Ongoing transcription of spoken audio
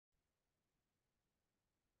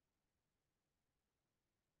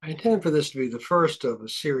I intend for this to be the first of a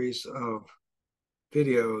series of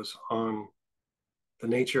videos on the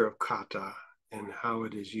nature of kata and how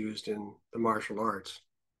it is used in the martial arts.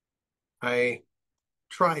 I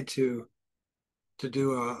tried to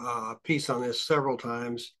do a piece on this several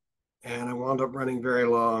times, and I wound up running very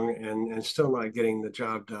long and still not getting the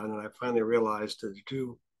job done. And I finally realized to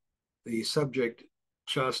do the subject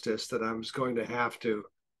justice that I was going to have to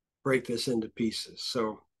break this into pieces.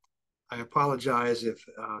 So I apologize if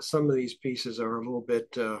some of these pieces are a little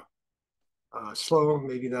bit slow,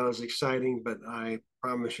 maybe not as exciting, but I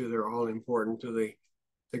promise you they're all important to the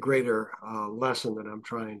greater lesson that I'm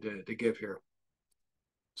trying to give here.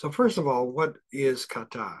 So first of all, what is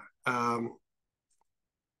kata?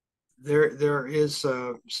 There is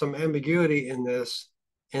some ambiguity in this,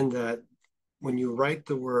 in that when you write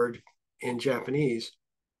the word in Japanese,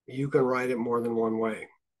 you can write it more than one way.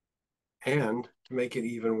 And to make it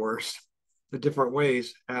even worse, the different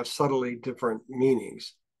ways have subtly different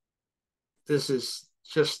meanings. This is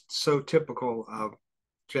just so typical of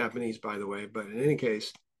Japanese, by the way. But in any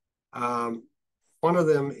case, um, one of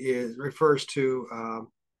them is refers to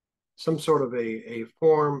some sort of a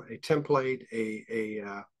form, a template, a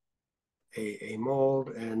mold,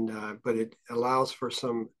 and but it allows for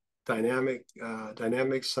some dynamics,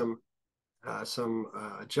 some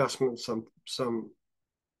adjustments,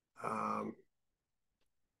 um,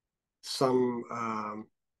 some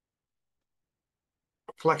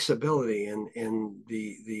flexibility in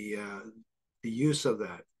the use of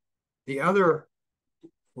that. The other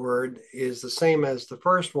word is the same as the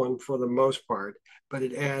first one for the most part, but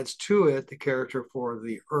it adds to it the character for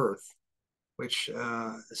the earth, which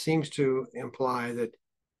seems to imply that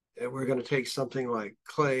we're going to take something like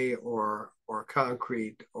clay or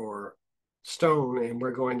concrete or stone, and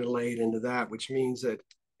we're going to lay it into that, which means that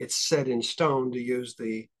it's set in stone, to use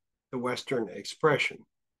the Western expression.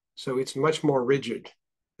 So it's much more rigid.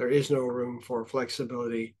 There is no room for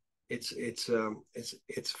flexibility. It's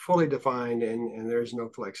fully defined, and there's no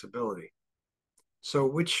flexibility. So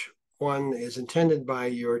which one is intended by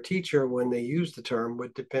your teacher when they use the term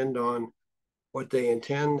would depend on what they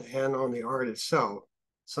intend and on the art itself.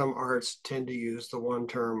 Some arts tend to use the one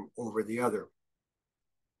term over the other.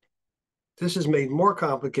 This is made more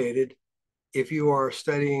complicated if you are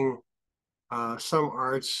studying some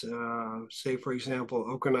arts, say for example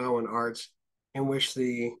Okinawan arts, in which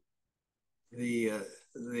the, uh,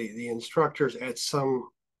 the instructors at some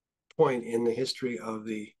point in the history of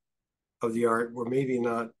the art were maybe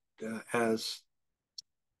not as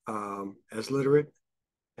literate,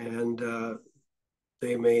 and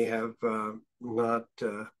they may have not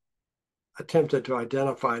attempted to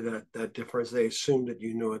identify that difference. They assumed that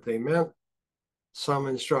you knew what they meant. Some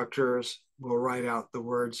instructors will write out the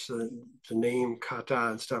words to name kata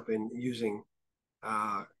and stuff in using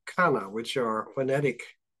kana, which are phonetic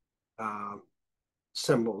uh,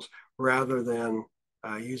 symbols, rather than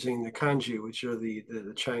using the kanji, which are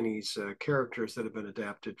the Chinese characters that have been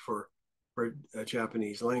adapted for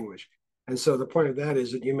Japanese language. And so the point of that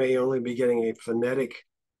is that you may only be getting a phonetic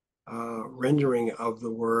rendering of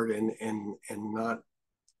the word, and not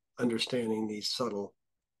understanding these subtle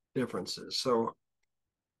differences. So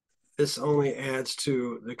this only adds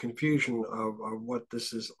to the confusion of what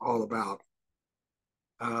this is all about.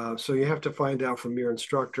 So you have to find out from your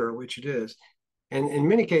instructor which it is. And in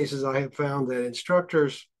many cases, I have found that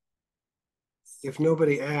instructors, if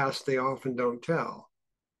nobody asks, they often don't tell.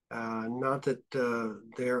 Not that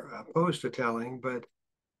they're opposed to telling, but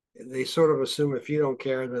they sort of assume if you don't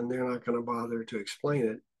care, then they're not going to bother to explain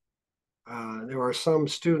it. There are some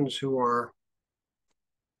students who are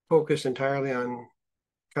focused entirely on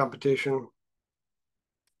competition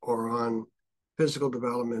or on physical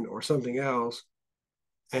development or something else,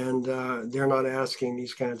 and they're not asking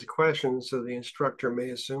these kinds of questions. So the instructor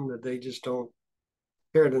may assume that they just don't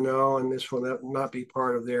care to know, and this will not be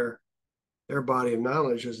part of their body of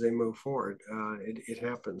knowledge as they move forward. It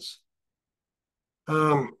happens.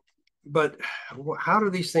 Um, but how do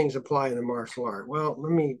these things apply in the martial art? Well,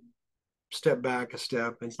 let me step back a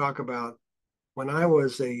step and talk about when I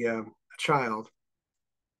was a child.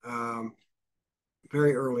 Um,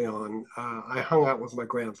 very early on, I hung out with my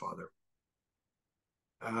grandfather.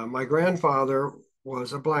 My grandfather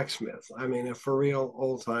was a blacksmith. I mean, a for real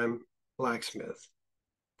old time blacksmith.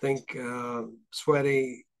 Think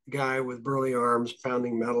sweaty guy with burly arms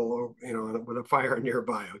pounding metal, with a fire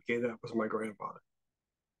nearby. Okay, that was my grandfather.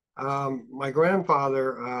 My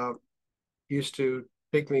grandfather used to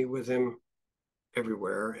take me with him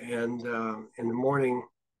everywhere, and in the morning,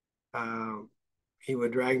 uh, he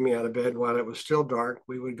would drag me out of bed while it was still dark.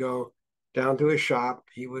 We would go down to his shop.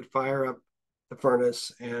 He would fire up the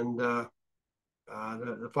furnace and the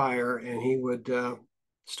fire, and he would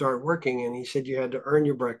start working. And he said you had to earn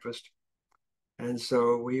your breakfast. And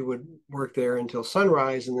so we would work there until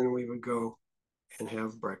sunrise, and then we would go and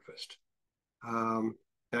have breakfast. Now,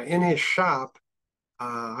 in his shop,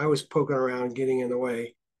 I was poking around, getting in the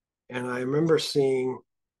way, and I remember seeing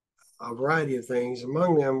a variety of things.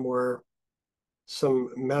 Among them were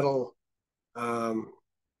some metal um,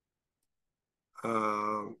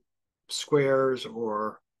 uh, squares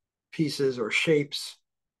or pieces or shapes,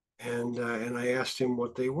 and I asked him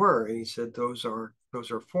what they were, and he said those are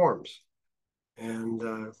forms, and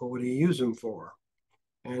what do you use them for?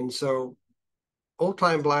 And so old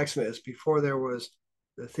time blacksmiths, before there was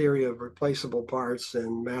the theory of replaceable parts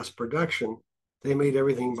and mass production, they made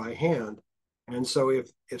everything by hand. And so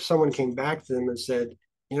if someone came back to them and said,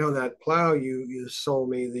 that plow you sold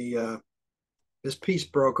me, the this piece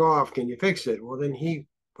broke off, can you fix it? Well, then he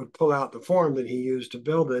would pull out the form that he used to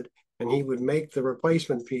build it, and he would make the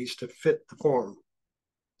replacement piece to fit the form.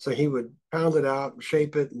 So he would pound it out,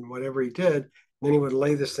 shape it, and whatever he did, then he would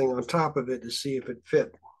lay this thing on top of it to see if it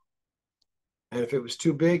fit. And if it was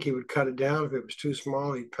too big, he would cut it down. If it was too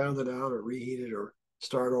small, he'd pound it out or reheat it or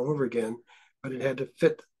start all over again. But it had to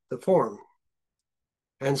fit the form.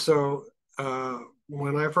 And so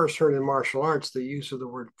when I first heard in martial arts the use of the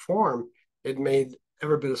word form, it made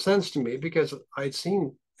every bit of sense to me because I'd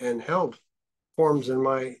seen and held forms in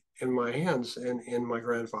my hands and in my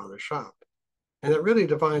grandfather's shop. And it really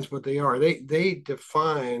defines what they are. They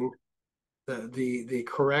define the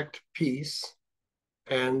correct piece,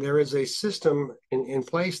 and there is a system in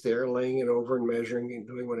place there, laying it over and measuring and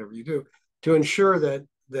doing whatever you do to ensure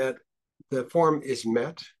that the form is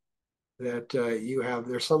met, that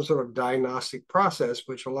there's some sort of diagnostic process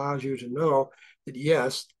which allows you to know that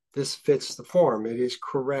yes, this fits the form, it is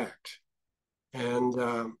correct, and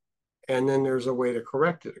then there's a way to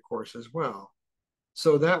correct it, of course, as well.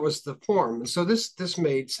 So that was the form, and so this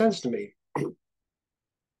made sense to me.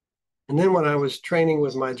 And then when I was training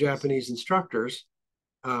with my Japanese instructors,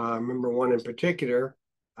 I remember one in particular,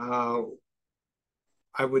 uh,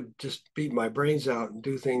 I would just beat my brains out and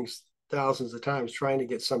do things thousands of times trying to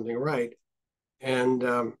get something right. And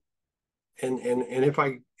and if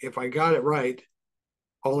I got it right,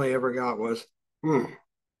 all I ever got was hmm,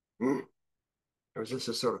 hmm. There was just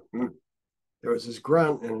a sort of there was this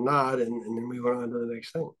grunt and a nod, and then we went on to the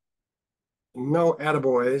next thing. No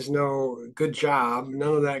attaboys, no good job,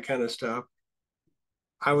 none of that kind of stuff.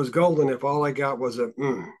 I was golden if all I got was a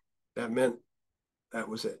that meant that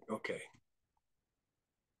was it. Okay.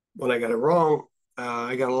 When I got it wrong,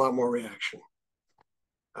 I got a lot more reaction.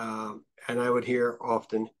 And I would hear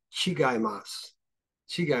often, "Chigaimasu,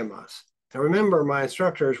 chigaimasu." And remember, my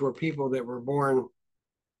instructors were people that were born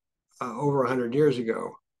over 100 years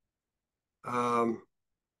ago, um,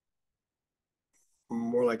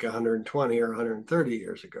 more like 120 or 130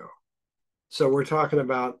 years ago. So we're talking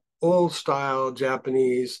about old style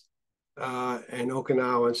Japanese and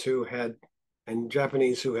Okinawans and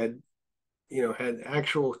Japanese who had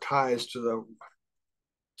actual ties to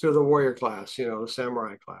the warrior class, the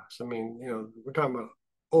samurai class. I mean, we're talking about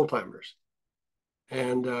old timers,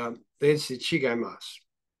 and they'd say "chigaimasu."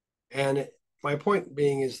 And my point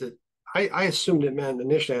being is that I assumed it meant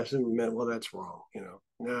initially. I assumed it meant, well, that's wrong,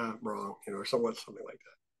 nah, wrong, or somewhat something like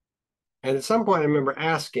that. And at some point, I remember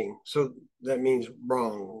asking, so that means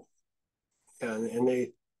wrong, and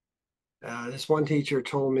they this one teacher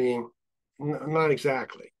told me, not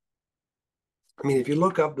exactly. I mean, if you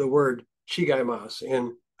look up the word "chigaimasu"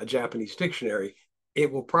 in a Japanese dictionary,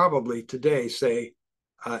 it will probably today say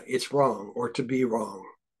it's wrong or to be wrong,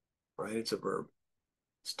 right? It's a verb.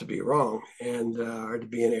 It's to be wrong and or to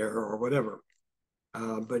be in error or whatever.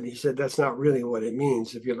 But he said that's not really what it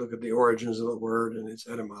means if you look at the origins of the word and its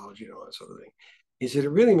etymology and all that sort of thing. He said it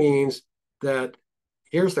really means that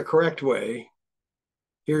here's the correct way,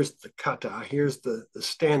 here's the kata, here's the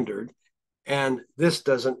standard, and this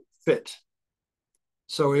doesn't fit.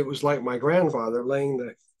 So it was like my grandfather laying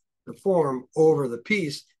the form over the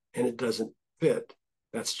piece and it doesn't fit.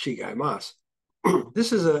 That's chigaimasu.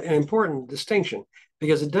 This is an important distinction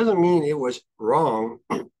because it doesn't mean it was wrong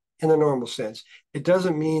in the normal sense. It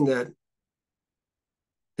doesn't mean that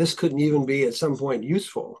this couldn't even be at some point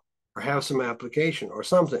useful or have some application or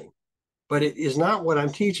something. But it is not what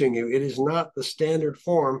I'm teaching you. It is not the standard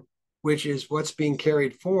form, which is what's being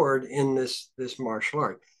carried forward in this martial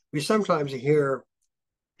art. We sometimes hear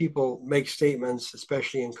people make statements,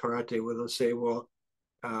 especially in karate, where they'll say, well,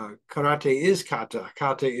 karate is kata,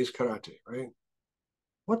 kata is karate, right?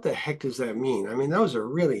 What the heck does that mean? I mean, those are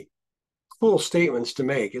really cool statements to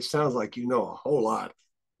make. It sounds like you know a whole lot.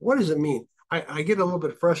 What does it mean? I get a little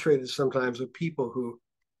bit frustrated sometimes with people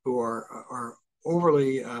who are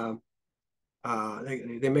overly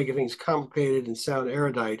they make things complicated and sound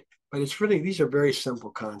erudite, but it's really these are very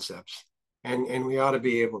simple concepts, and we ought to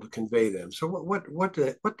be able to convey them. So what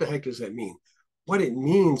the heck does that mean? What it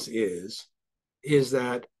means is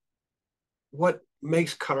that what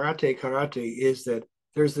makes karate karate is that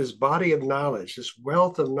there's this body of knowledge, this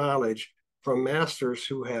wealth of knowledge from masters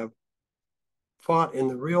who have fought in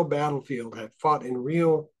the real battlefield, have fought in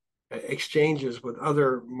real exchanges with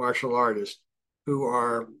other martial artists who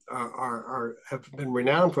are have been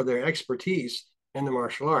renowned for their expertise in the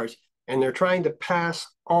martial arts, and they're trying to pass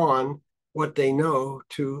on what they know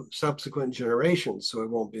to subsequent generations so it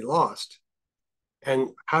won't be lost. And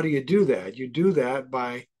how do you do that? You do that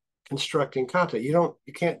by constructing kata. You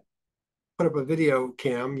can't put up a video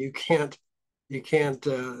cam. You can't you can't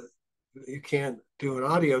do an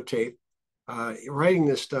audio tape. Writing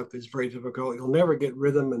this stuff is very difficult. You'll never get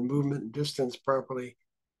rhythm and movement and distance properly.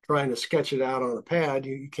 Trying to sketch it out on a pad,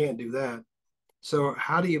 you can't do that. So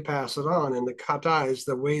how do you pass it on? And the kata is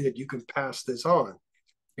the way that you can pass this on.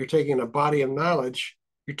 You're taking a body of knowledge,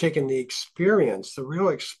 you're taking the experience, the real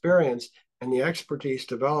experience and the expertise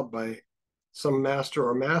developed by some master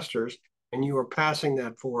or masters, and you are passing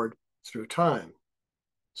that forward through time.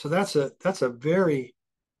 So that's a very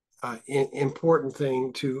important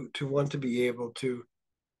thing to want to be able to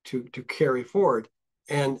carry forward.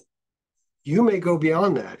 And you may go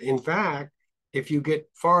beyond that. In fact, if you get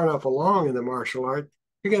far enough along in the martial art,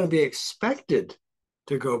 you're going to be expected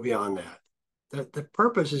to go beyond that. The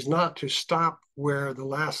purpose is not to stop where the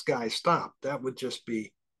last guy stopped. That would just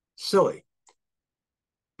be silly.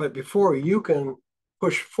 But before you can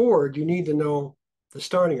push forward, you need to know the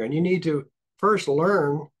starting gun. You need to first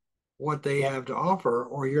learn what they have to offer,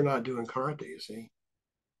 or you're not doing karate, you see.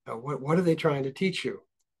 What are they trying to teach you?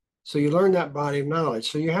 So you learn that body of knowledge.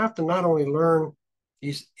 So you have to not only learn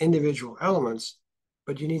these individual elements,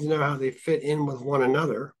 but you need to know how they fit in with one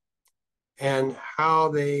another and how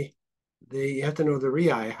they have to know the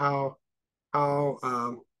riai, how how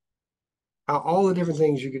all the different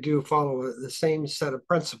things you could do follow the same set of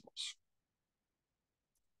principles.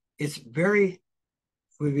 It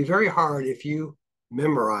would be very hard if you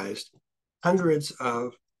memorized hundreds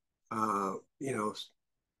of you know,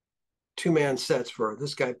 two-man sets for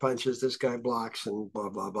this guy punches, this guy blocks, and blah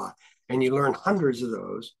blah blah, and you learn hundreds of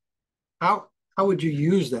those. How would you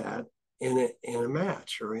use that in a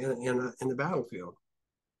match or in the battlefield?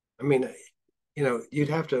 I mean, you'd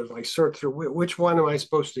have to like sort through which one am I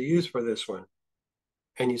supposed to use for this one,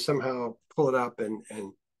 and you somehow pull it up and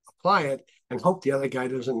apply it, and hope the other guy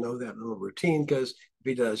doesn't know that little routine, because if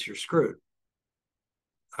he does, you're screwed.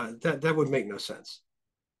 That would make no sense.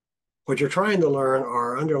 What you're trying to learn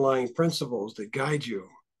are underlying principles that guide you,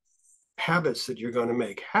 habits that you're going to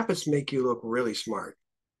make. Habits make you look really smart,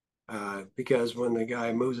 because when the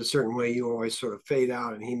guy moves a certain way, you always sort of fade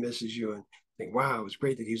out and he misses you and think, wow, it was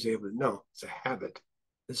great that he was able to. No, it's a habit.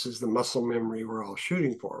 This is the muscle memory we're all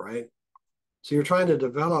shooting for, right? So you're trying to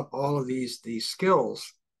develop all of these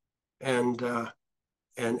skills and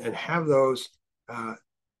have those uh,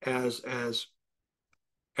 as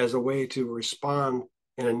as a way to respond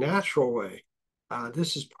in a natural way.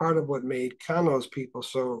 This is part of what made Kano's people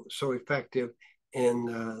so effective in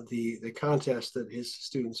the contest that his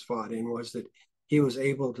students fought in, was that he was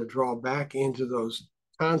able to draw back into those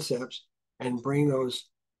concepts and bring those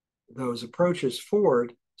approaches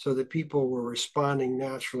forward so that people were responding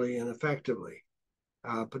naturally and effectively.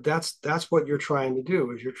 But that's what you're trying to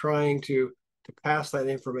do, is you're trying to pass that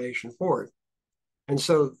information forward. And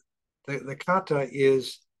so the kata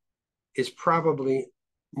is probably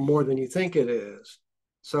more than you think it is.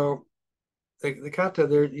 So the kata,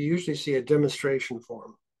 there you usually see a demonstration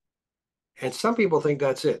form, and some people think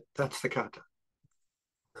that's it. That's the kata.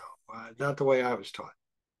 No, not the way I was taught.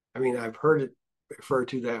 I mean, I've heard it referred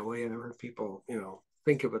to that way, and I've heard people,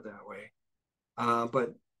 think of it that way.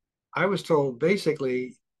 But I was told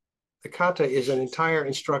basically the kata is an entire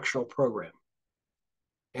instructional program,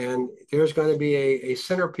 and there's going to be a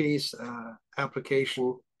centerpiece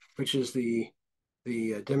application, which is the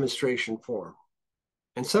demonstration form.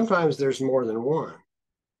 And sometimes there's more than one,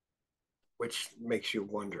 which makes you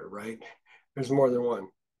wonder, right? There's more than one.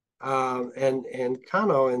 And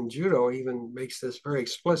Kano in judo even makes this very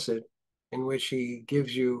explicit, in which he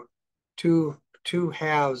gives you two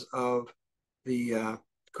halves of the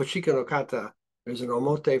Koshika no kata. There's an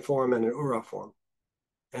omote form and an ura form.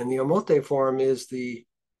 And the omote form is the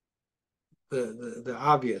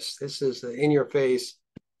obvious. This is the in your face.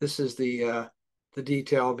 This is the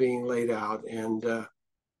detail being laid out, and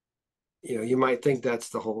You might think that's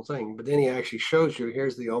the whole thing, but then he actually shows you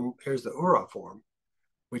here's the ura form,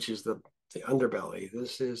 which is the underbelly.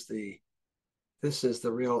 This is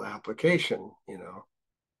the real application,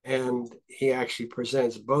 and he actually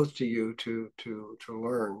presents both to you to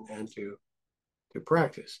learn and to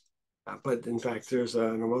practice. But in fact, there's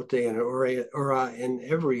an emote and an ura in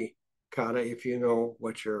every kata if you know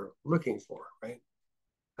what you're looking for, right?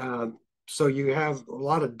 So you have a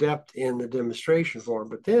lot of depth in the demonstration form,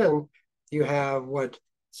 but then you have what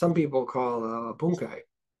some people call bunkai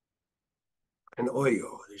and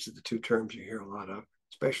oyo. These are the two terms you hear a lot of,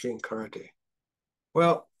 especially in karate.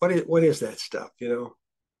 Well, what is that stuff?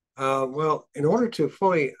 Well, in order to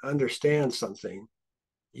fully understand something,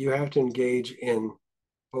 you have to engage in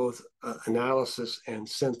both analysis and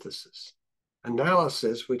synthesis.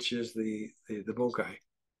 Analysis, which is the bunkai,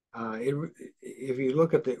 if you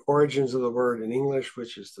look at the origins of the word in English,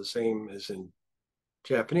 which is the same as in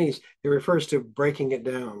Japanese, it refers to breaking it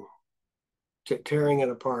down, tearing it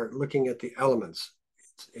apart, looking at the elements.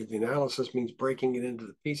 The analysis means breaking it into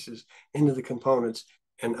the pieces, into the components,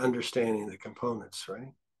 and understanding the components,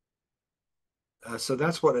 right? So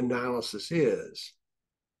that's what analysis is.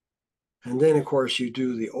 And then, of course, you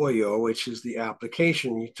do the oyo, which is the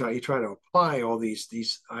application. You try to apply all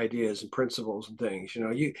these ideas and principles and things.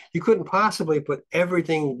 You couldn't possibly put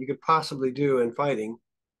everything you could possibly do in fighting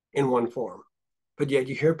in one form, but yet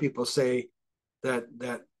you hear people say that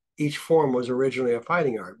each form was originally a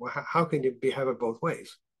fighting art. Well, how can you have it both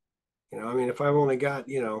ways? I mean, if I've only got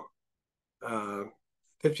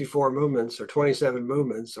 54 movements or 27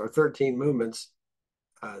 movements or 13 movements,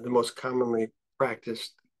 the most commonly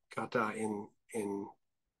practiced kata in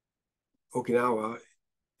Okinawa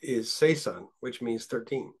is seisan, which means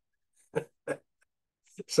 13.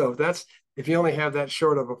 So if you only have that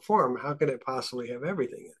short of a form, how could it possibly have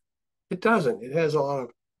everything in it? It doesn't. It has a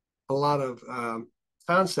lot of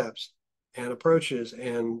concepts and approaches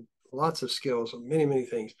and lots of skills, many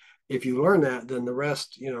things. If you learn that, then the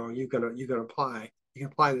rest, you can apply. You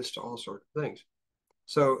can apply this to all sorts of things.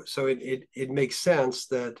 So it makes sense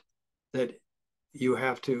that you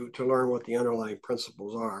have to learn what the underlying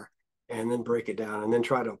principles are and then break it down and then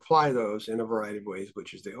try to apply those in a variety of ways,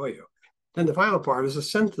 which is the oyo. Then the final part is a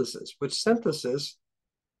synthesis, which synthesis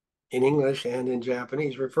in English and in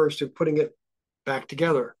Japanese refers to putting it back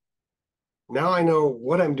together. Now I know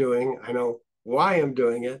what I'm doing. I know why I'm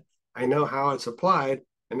doing it. I know how it's applied.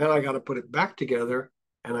 And now I got to put it back together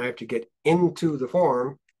and I have to get into the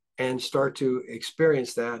form and start to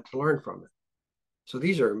experience that to learn from it. So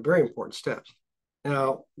these are very important steps.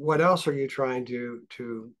 Now, what else are you trying to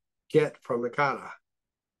get from the kata?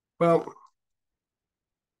 Well,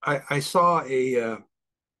 I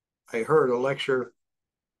heard a lecture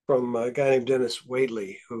from a guy named Dennis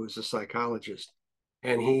Waitley, who's a psychologist,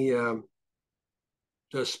 and he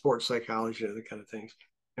does sports psychology and other kind of things.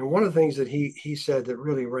 And one of the things that he said that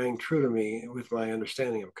really rang true to me with my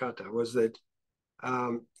understanding of kata was that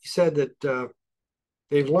he said that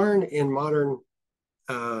they've learned in modern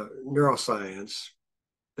neuroscience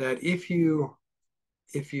that uh, if you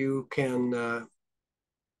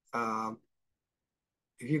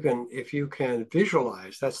can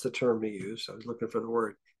visualize, that's the term he used. I was looking for the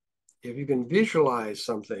word. If you can visualize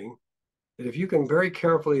something, that if you can very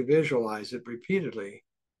carefully visualize it repeatedly,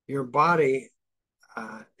 your body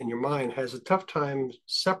and your mind has a tough time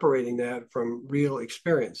separating that from real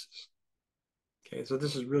experiences. Okay, so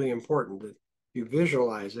this is really important that you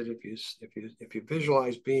visualize it. If you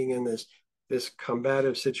visualize being in this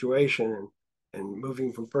combative situation and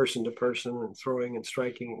moving from person to person and throwing and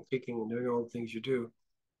striking and kicking and doing all the things you do,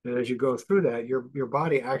 that as you go through that, your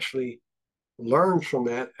body actually learns from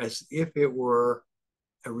that as if it were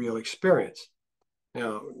a real experience.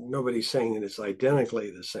 Now, nobody's saying that it's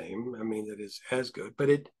identically the same. I mean, that it's as good, but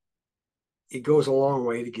it goes a long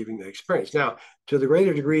way to giving the experience. Now, to the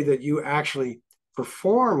greater degree that you actually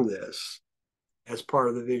perform this as part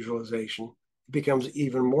of the visualization, it becomes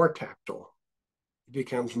even more tactile. It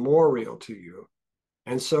becomes more real to you.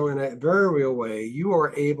 And so, in a very real way, you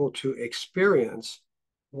are able to experience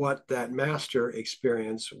what that master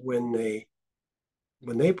experienced when they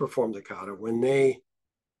perform the kata, when they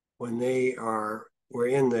were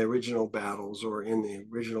in the original battles or in the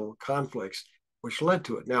original conflicts, which led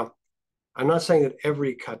to it. Now, I'm not saying that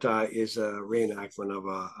every kata is a reenactment of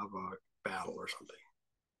a battle or something.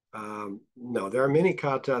 No, there are many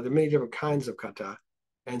kata, there are many different kinds of kata,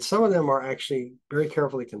 and some of them are actually very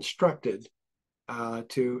carefully constructed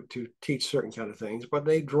to teach certain kind of things, but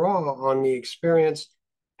they draw on the experience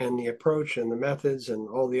and the approach and the methods and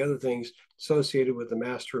all the other things associated with the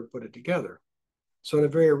master who put it together. So in a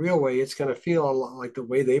very real way, it's going to feel a lot like the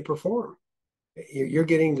way they perform. You're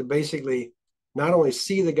getting to basically not only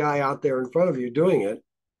see the guy out there in front of you doing it,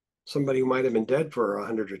 somebody who might have been dead for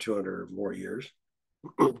 100 or 200 or more years,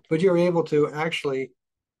 but you're able to actually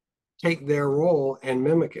take their role and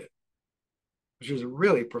mimic it, which is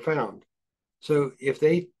really profound. So if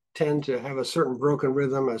they tend to have a certain broken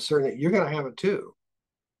rhythm, you're going to have it too.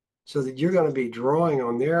 So that you're going to be drawing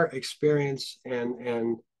on their experience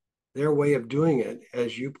and their way of doing it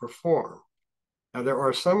as you perform. Now, there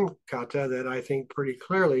are some kata that I think pretty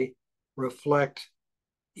clearly reflect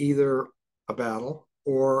either a battle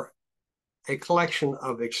or a collection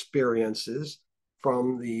of experiences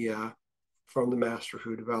from the master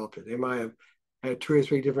who developed it. They might have had two or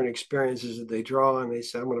three different experiences that they draw, and they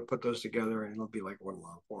say, "I'm going to put those together, and it'll be like one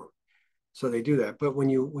long form." So they do that. But when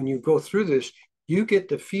you go through this, you get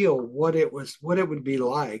to feel what it would be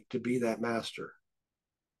like to be that master.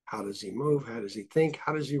 How does he move? How does he think?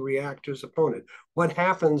 How does he react to his opponent? What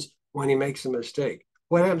happens when he makes a mistake?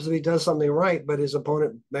 What happens if he does something right, but his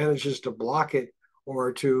opponent manages to block it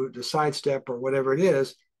or to sidestep or whatever it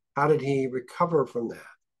is? How did he recover from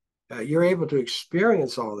that? You're able to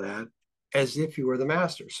experience all that as if you were the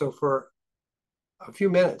master. So for a few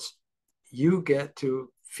minutes, you get to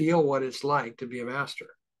feel what it's like to be a master.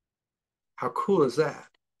 How cool is that?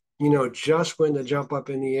 You know just when to jump up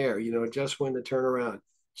in the air, just when to turn around,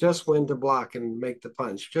 just when to block and make the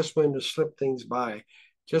punch, just when to slip things by,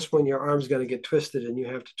 just when your arm's going to get twisted and you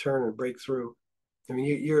have to turn and break through. I mean,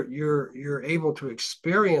 you're able to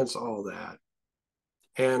experience all that,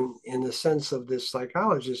 and in the sense of this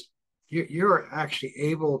psychologist, you're actually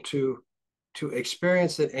able to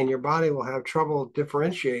experience it, and your body will have trouble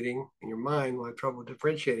differentiating, and your mind will have trouble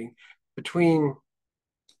differentiating between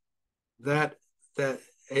that that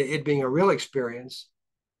it being a real experience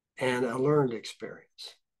and a learned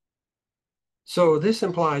experience. So this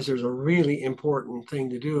implies there's a really important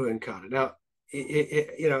thing to do in kata. Now,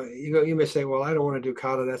 you may say, well, I don't want to do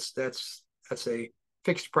kata. That's a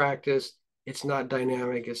fixed practice. It's not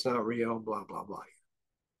dynamic. It's not real. Blah blah blah.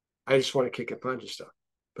 I just want to kick and punch and stuff.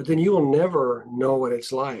 But then you will never know what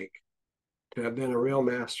it's like to have been a real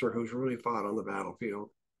master who's really fought on the battlefield,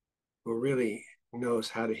 who really knows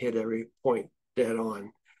how to hit every point dead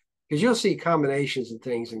on. Because you'll see combinations and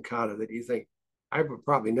things in kata that you think, I would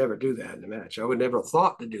probably never do that in a match. I would never have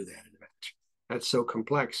thought to do that in a match. That's so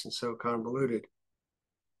complex and so convoluted.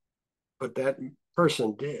 But that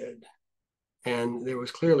person did. And there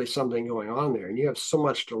was clearly something going on there. And you have so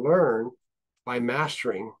much to learn by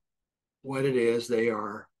mastering what it is they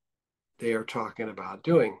are talking about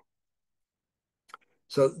doing.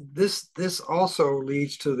 So this also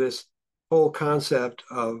leads to this whole concept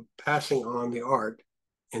of passing on the art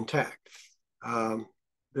intact. Um,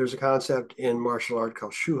 there's a concept in martial art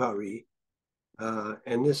called shuhari,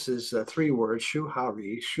 and this is three words.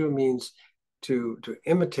 Shuhari. Shu means to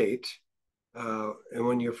imitate, and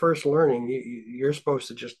when you're first learning, you're supposed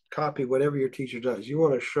to just copy whatever your teacher does. You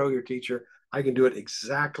want to show your teacher, I can do it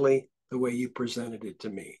exactly the way you presented it to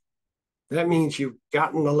me. That means you've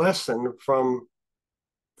gotten the lesson from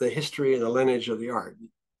the history and the lineage of the art.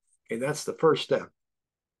 Okay, that's the first step.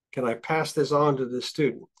 Can I pass this on to the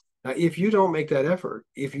student? Now, if you don't make that effort,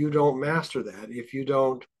 if you don't master that, if you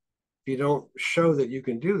don't show that you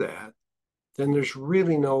can do that, then there's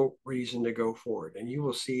really no reason to go forward. And you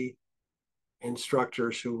will see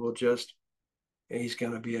instructors who will just, he's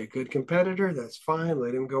going to be a good competitor. That's fine.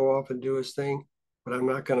 Let him go off and do his thing. But I'm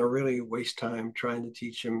not going to really waste time trying to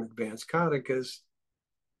teach him advanced kata because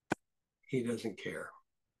he doesn't care.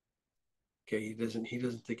 Okay, he doesn't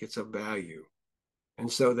think it's of value.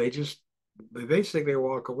 And so they basically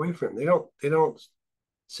walk away from him. They don't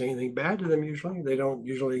say anything bad to them usually. They don't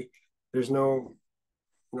usually, there's no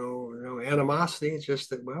animosity. It's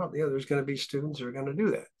just that, well, there's going to be students who are going to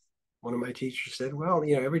do that. One of my teachers said, well,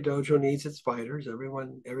 every dojo needs its fighters.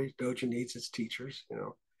 Every dojo needs its teachers.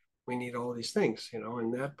 We need all these things,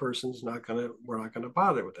 and that person's we're not going to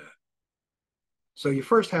bother with that. So you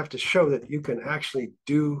first have to show that you can actually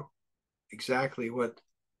do exactly what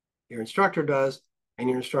your instructor does, and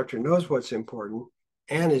your instructor knows what's important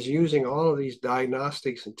and is using all of these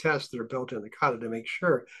diagnostics and tests that are built in the kata to make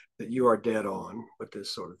sure that you are dead on with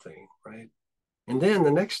this sort of thing, right? And then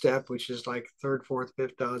the next step, which is like third, fourth,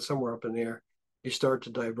 fifth down, somewhere up in there, you start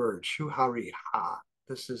to diverge. Shuhari ha.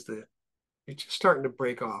 It's just starting to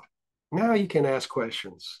break off. Now you can ask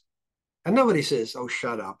questions. And nobody says, oh,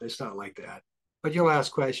 shut up. It's not like that. But you'll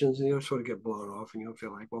ask questions and you'll sort of get blown off and you'll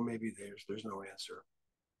feel like, well, maybe there's no answer.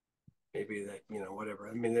 Maybe that, whatever.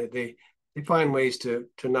 I mean, they find ways to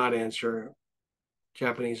not answer.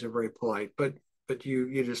 Japanese are very polite, but but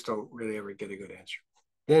you just don't really ever get a good answer.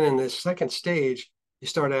 Then in this second stage, you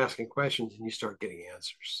start asking questions and you start getting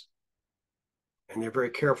answers. And they're very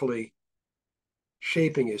carefully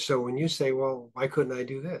shaping you. So when you say, well, why couldn't I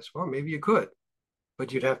do this? Well, maybe you could,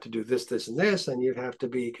 but you'd have to do this, this, and this, and you'd have to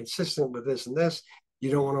be consistent with this and this.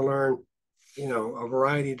 You don't want to learn, a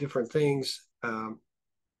variety of different things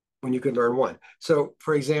when you could learn one. So,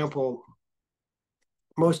 for example,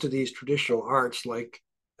 most of these traditional arts, like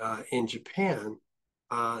in Japan,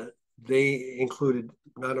 uh, they included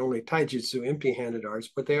not only taijutsu, empty-handed arts,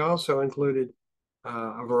 but they also included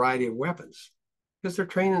a variety of weapons because they're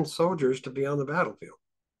training soldiers to be on the battlefield.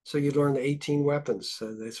 So you learn the 18 weapons.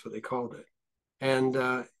 That's what they called it. And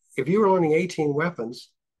if you were learning 18 weapons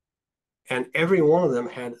and every one of them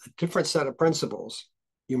had a different set of principles,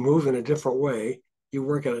 you move in a different way, you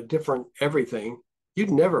work at a different everything, you'd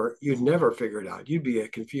never figure it out. You'd be a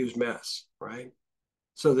confused mess, right?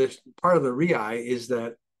 So this part of the REI is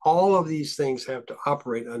that all of these things have to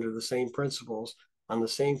operate under the same principles on the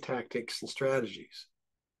same tactics and strategies.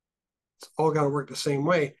 It's all got to work the same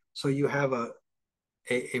way. So you have a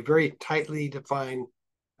very tightly defined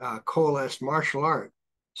coalesced martial art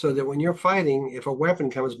so that when you're fighting, if a weapon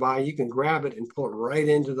comes by, you can grab it and pull it right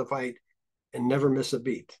into the fight and never miss a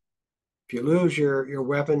beat. If you lose your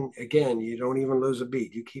weapon, again, you don't even lose a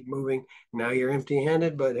beat. You keep moving. Now you're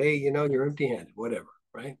empty-handed, but hey, you're empty-handed, whatever,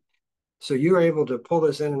 right? So you're able to pull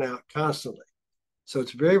this in and out constantly. So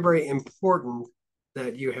it's very, very important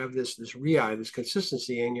that you have this REI, this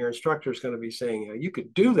consistency, and your instructor is going to be saying, you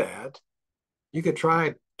could do that. You could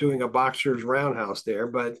try doing a boxer's roundhouse there,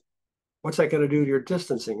 but what's that going to do to your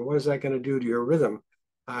distancing? What is that going to do to your rhythm?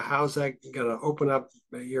 How's that going to open up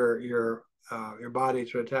your body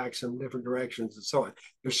to attack some different directions and so on?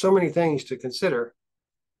 There's so many things to consider.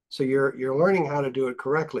 So you're learning how to do it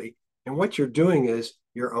correctly, and what you're doing is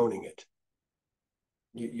you're owning it.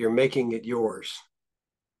 You're making it yours.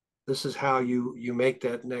 This is how you make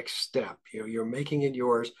that next step. You're making it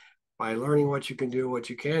yours by learning what you can do, what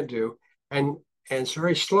you can't do, and so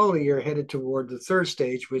very slowly you're headed toward the third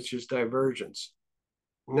stage, which is divergence.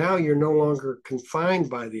 Now you're no longer confined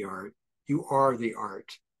by the art. You are the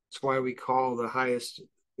art. That's why we call the highest,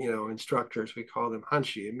 instructors, we call them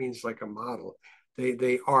hanshi. It means like a model.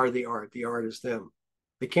 They are the art. The art is them.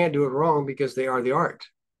 They can't do it wrong because they are the art.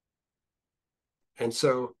 And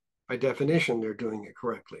so by definition, they're doing it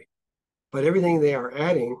correctly. But everything they are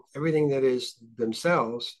adding, everything that is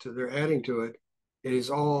themselves, they're adding to it, it has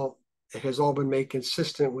all been made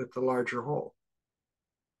consistent with the larger whole.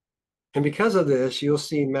 And because of this, you'll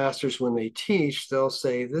see masters when they teach, they'll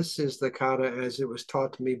say, this is the kata as it was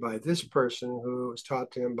taught to me by this person, who was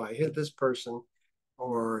taught to him by this person,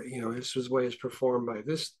 or this was the way it's performed by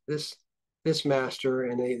this master.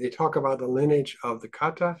 And they talk about the lineage of the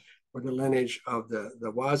kata or the lineage of the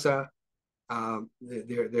waza.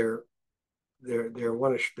 They're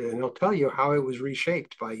one of, and they'll tell you how it was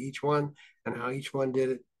reshaped by each one and how each one did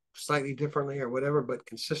it slightly differently or whatever, but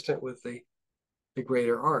consistent with the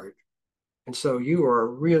greater art. And so you are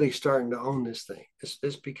really starting to own this thing.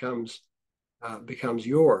 This becomes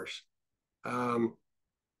yours, and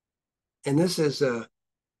this is a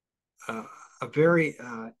very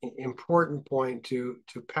important point to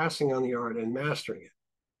passing on the art and mastering it.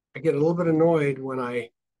 I get a little bit annoyed when I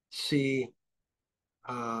see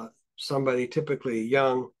somebody typically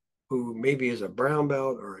young who maybe is a brown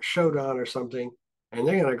belt or a shodan or something, and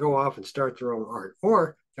they're going to go off and start their own art,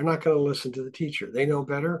 or they're not going to listen to the teacher. They know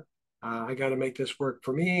better. I got to make this work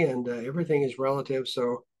for me, and everything is relative.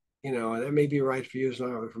 So, that may be right for you. It's not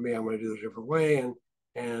right for me. I'm going to do it a different way,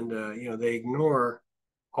 and they ignore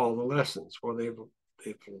all the lessons. Well, they've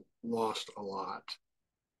lost a lot.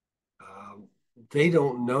 They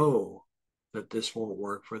don't know that this won't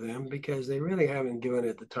work for them because they really haven't given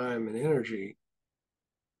it the time and energy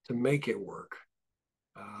to make it work.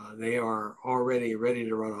 They are already ready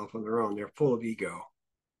to run off on their own. They're full of ego.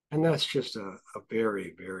 And that's just a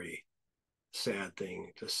very, very sad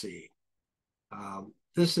thing to see.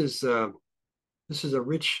 This is a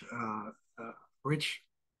rich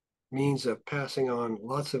means of passing on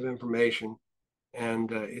lots of information,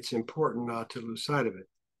 and it's important not to lose sight of it.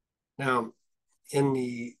 Now, in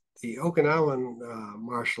the Okinawan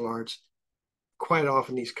martial arts, quite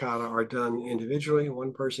often these kata are done individually.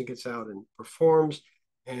 One person gets out and performs,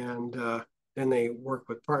 and then they work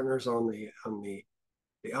with partners on the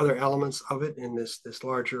other elements of it in this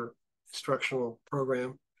larger instructional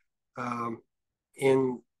program.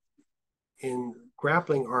 In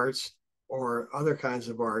grappling arts or other kinds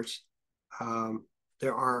of arts,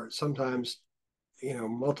 there are sometimes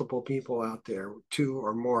multiple people out there, two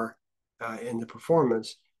or more in the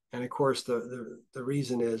performance, And of course, the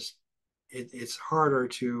reason is it's harder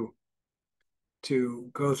to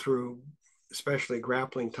go through, especially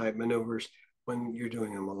grappling type maneuvers when you're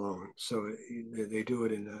doing them alone. So they do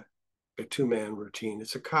it in a two-man routine.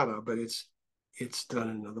 It's a kata, but it's done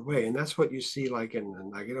another way, and that's what you see like in the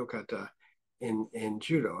Nageno kata in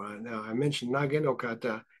judo. Now I mentioned Nageno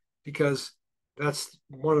kata because that's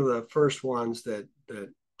one of the first ones that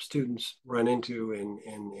students run into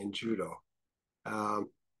in judo. Um,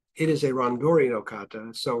 it is a randori no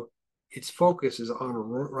kata, so its focus is on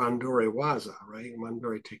randori waza, right?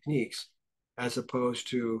 Randori techniques, as opposed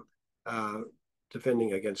to uh,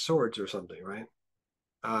 defending against swords or something, right?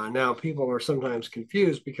 Now people are sometimes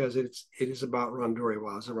confused because it is about randori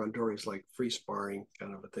waza. Randori is like free sparring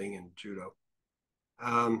kind of a thing in judo,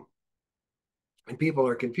 and people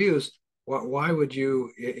are confused. Why would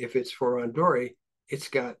you, if it's for randori, it's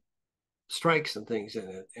got strikes and things in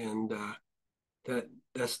it, and that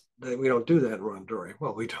that we don't do that in randori.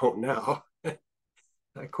 Well, we don't now.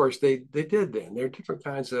 Of course, they did then. There are different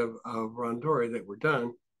kinds of randori that were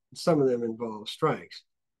done. Some of them involve strikes.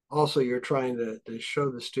 Also, you're trying to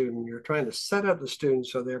show the student, you're trying to set up the student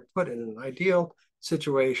so they're put in an ideal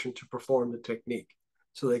situation to perform the technique.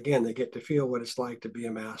 So that, again, they get to feel what it's like to be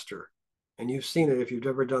a master. And you've seen it if you've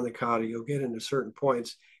ever done the kata, you'll get into certain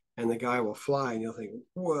points and the guy will fly and you'll think,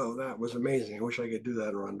 whoa, that was amazing. I wish I could do that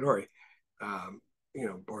in randori. Um,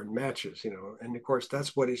 board matches, and of course,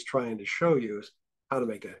 that's what he's trying to show you is how to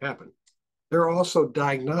make that happen. There are also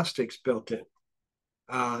diagnostics built in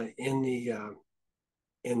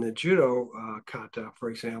in the judo kata, for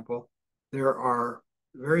example. There are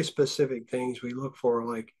very specific things we look for,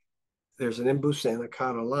 like there's an imbuse and a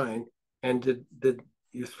kata line, and did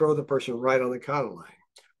you throw the person right on the kata line,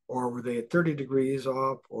 or were they at 30 degrees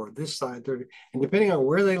off, or this side 30, and depending on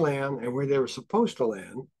where they land and where they were supposed to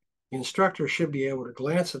land, the instructor should be able to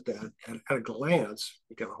glance at that at a glance.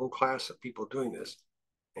 You got a whole class of people doing this,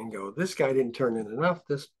 and go, this guy didn't turn in enough,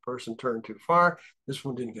 this person turned too far, this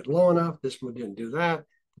one didn't get low enough, this one didn't do that,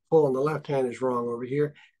 the pull on the left hand is wrong over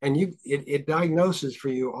here, and it diagnoses for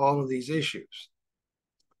you all of these issues.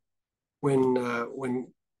 When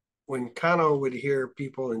Kano would hear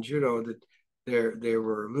people in judo that they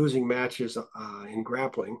were losing matches in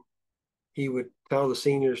grappling, he would tell the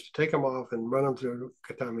seniors to take them off and run them through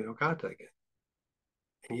Katami no Kata again.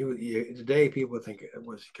 And today people think it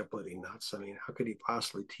was completely nuts. I mean, how could he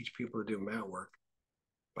possibly teach people to do mat work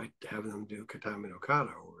by having them do Katami no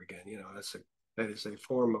Kata over again? That is a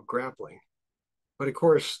form of grappling. But of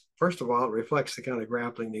course, first of all, it reflects the kind of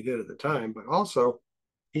grappling they did at the time. But also,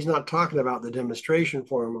 he's not talking about the demonstration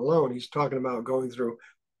form alone. He's talking about going through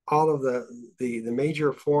all of the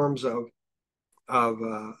major forms of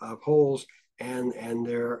holds and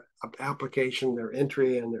their application, their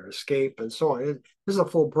entry, and their escape, and so on. This is a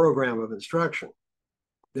full program of instruction.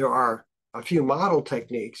 There are a few model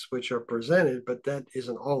techniques which are presented, but that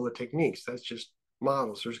isn't all the techniques. That's just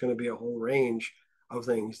models. There's going to be a whole range of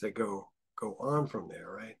things that go on from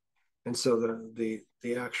there, right? And so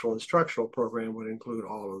the actual instructional program would include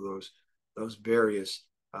all of those various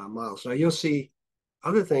models. Now you'll see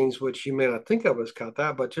other things which you may not think of as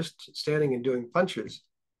kata, but just standing and doing punches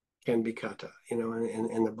can be kata, in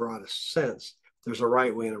the broadest sense. There's a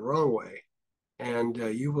right way and a wrong way. And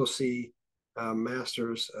you will see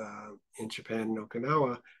masters in Japan and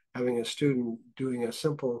Okinawa having a student doing a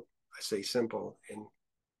simple, I say simple, in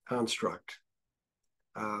construct,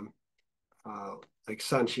 um, like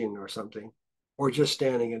sanshin or something, or just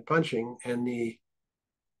standing and punching, and the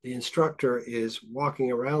instructor is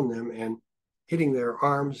walking around them and hitting their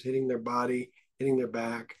arms, hitting their body, hitting their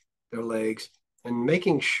back, their legs, and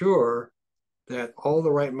making sure that all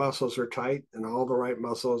the right muscles are tight and all the right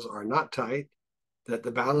muscles are not tight, that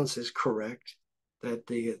the balance is correct, that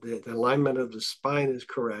the alignment of the spine is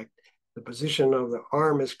correct, the position of the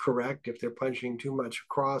arm is correct if they're punching too much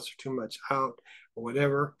across or too much out or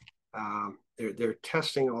whatever. They're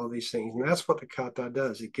testing all these things, and that's what the kata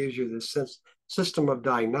does. It gives you this system of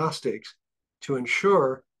diagnostics to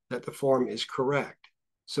ensure that the form is correct.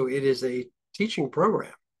 So it is a teaching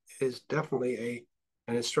program. It is definitely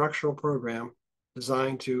an instructional program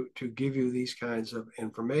designed to give you these kinds of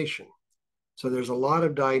information. So there's a lot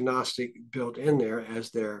of diagnostic built in there,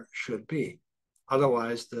 as there should be.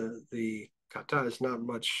 Otherwise, the kata is not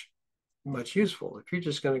much useful. If you're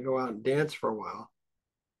just going to go out and dance for a while,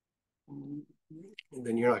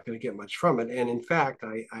 then you're not going to get much from it. And in fact,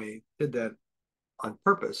 I did that on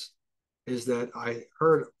purpose, is that I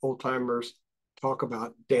heard old timers talk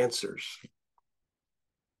about dancers.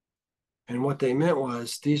 And what they meant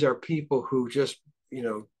was these are people who just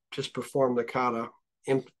perform the kata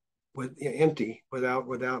with empty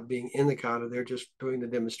without being in the kata. They're just doing the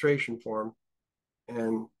demonstration form,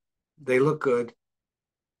 and they look good,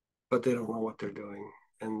 but they don't know what they're doing,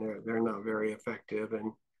 and they're not very effective,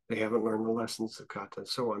 and they haven't learned the lessons of kata and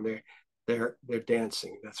so on. They're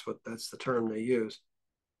dancing. That's the term they use.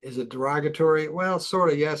 Is it derogatory? Well,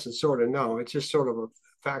 sort of yes and sort of no. It's just sort of a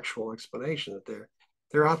factual explanation that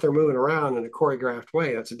they're out there moving around in a choreographed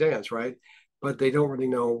way. That's a dance, right? But they don't really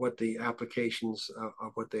know what the applications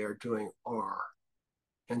of what they are doing are.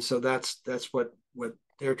 And so that's what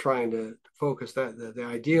they're trying to focus. That the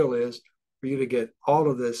ideal is for you to get all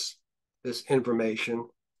of this information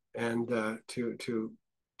and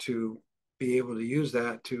to be able to use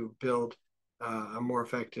that to build a more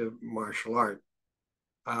effective martial art.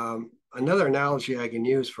 Another analogy I can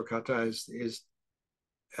use for kata is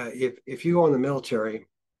if you go in the military,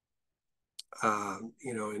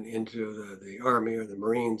 into the army or the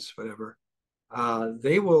Marines, whatever,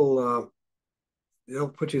 they will they'll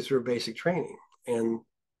put you through basic training, and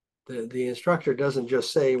the instructor doesn't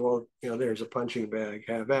just say, well, there's a punching bag,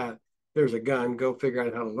 have that. There's a gun, go figure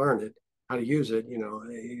out how to learn it, how to use it.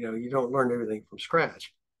 You don't learn everything from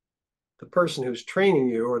scratch. The person who's training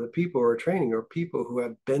you or the people who are training you are people who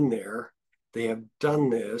have been there. They have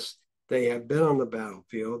done this. They have been on the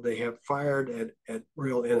battlefield. They have fired at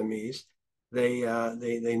real enemies. They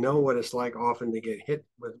know what it's like often to get hit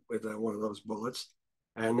with one of those bullets,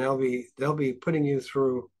 and they'll be putting you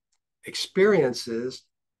through experiences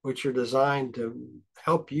which are designed to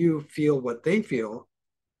help you feel what they feel,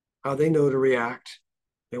 how they know to react.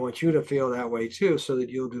 They want you to feel that way too, so that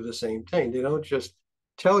you'll do the same thing. They don't just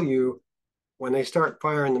tell you when they start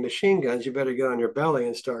firing the machine guns, you better get on your belly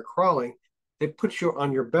and start crawling. They put you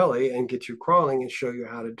on your belly and get you crawling and show you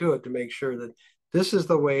how to do it to make sure that this is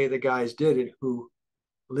the way the guys did it who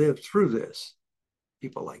lived through this.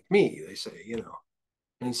 People like me, they say.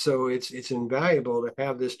 And so it's invaluable to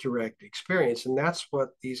have this direct experience. And that's what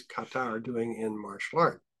these kata are doing in martial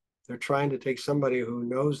art. They're trying to take somebody who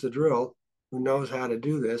knows the drill, who knows how to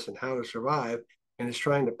do this and how to survive, and is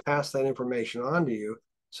trying to pass that information on to you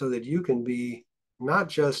so that you can be not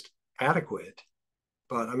just adequate,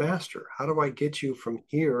 but a master. How do I get you from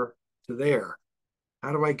here to there?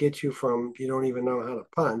 How do I get you from you don't even know how to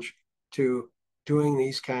punch to doing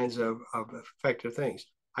these kinds of effective things?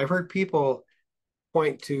 I've heard people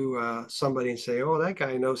point to somebody and say, "Oh, that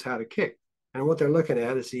guy knows how to kick." And what they're looking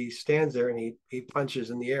at is he stands there and he punches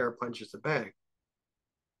in the air, punches the bag.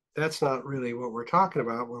 That's not really what we're talking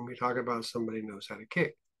about when we talk about somebody knows how to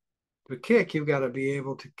kick. To kick, you've got to be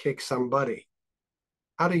able to kick somebody.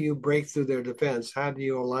 How do you break through their defense? How do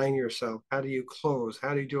you align yourself? How do you close?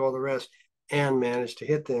 How do you do all the rest and manage to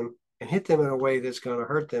hit them and hit them in a way that's going to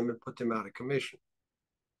hurt them and put them out of commission?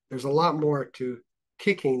 There's a lot more to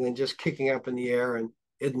kicking than just kicking up in the air, and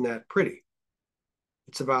isn't that pretty?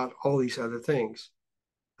 It's about all these other things.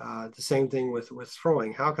 The same thing with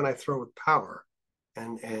throwing. How can I throw with power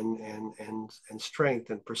and strength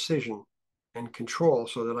and precision and control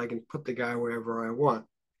so that I can put the guy wherever I want?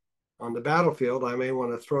 On the battlefield, I may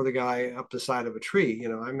want to throw the guy up the side of a tree.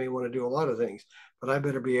 I may want to do a lot of things, but I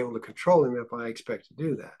better be able to control him if I expect to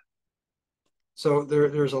do that. So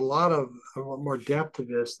there's a lot more depth to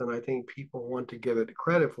this than I think people want to give it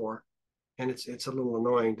credit for, and it's a little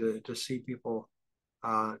annoying to see people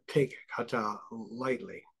take kata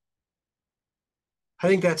lightly. I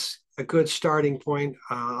think that's a good starting point.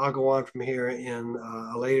 I'll go on from here in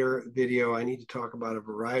a later video. I need to talk about a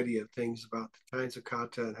variety of things about the kinds of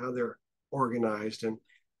kata and how they're organized and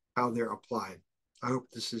how they're applied. I hope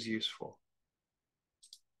this is useful.